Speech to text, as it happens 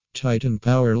Titan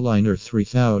Powrliner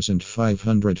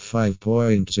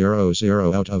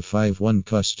 3505.00 out of 5. 1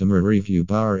 customer review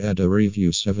bar at a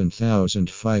review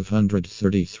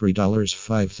 $7,533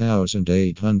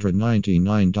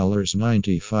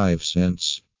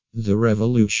 $5,899.95. The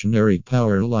revolutionary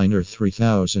Powrliner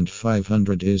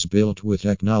 3500 is built with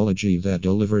technology that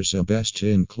delivers a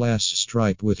best-in-class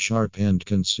stripe with sharp and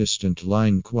consistent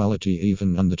line quality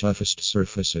even on the toughest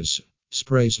surfaces.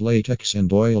 Sprays latex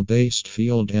and oil-based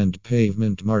field and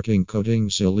pavement marking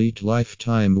coatings. Elite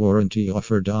lifetime warranty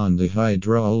offered on the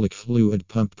hydraulic fluid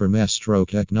pump. Permastro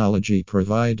technology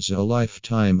provides a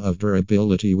lifetime of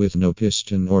durability with no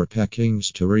piston or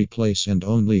packings to replace and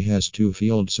only has 2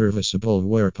 field serviceable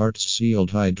wear parts.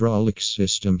 Sealed hydraulic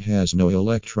system has no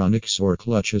electronics or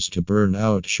clutches to burn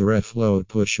out. Flow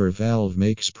pusher valve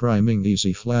makes priming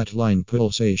easy. Flatline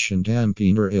pulsation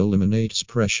dampener eliminates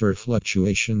pressure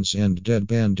fluctuations and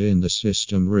deadband in the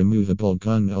system. Removable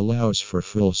gun allows for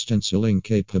full stenciling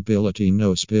capability.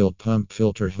 No spill. Pump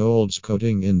filter holds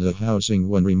coating in the housing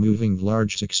when removing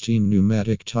large 16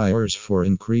 pneumatic tires for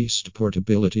increased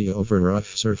portability over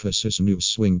rough surfaces. New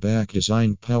swing back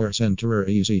design. Power centerer,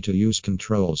 easy to use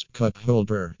controls. Cup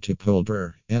holder, tip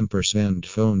holder, ampersand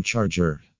phone charger.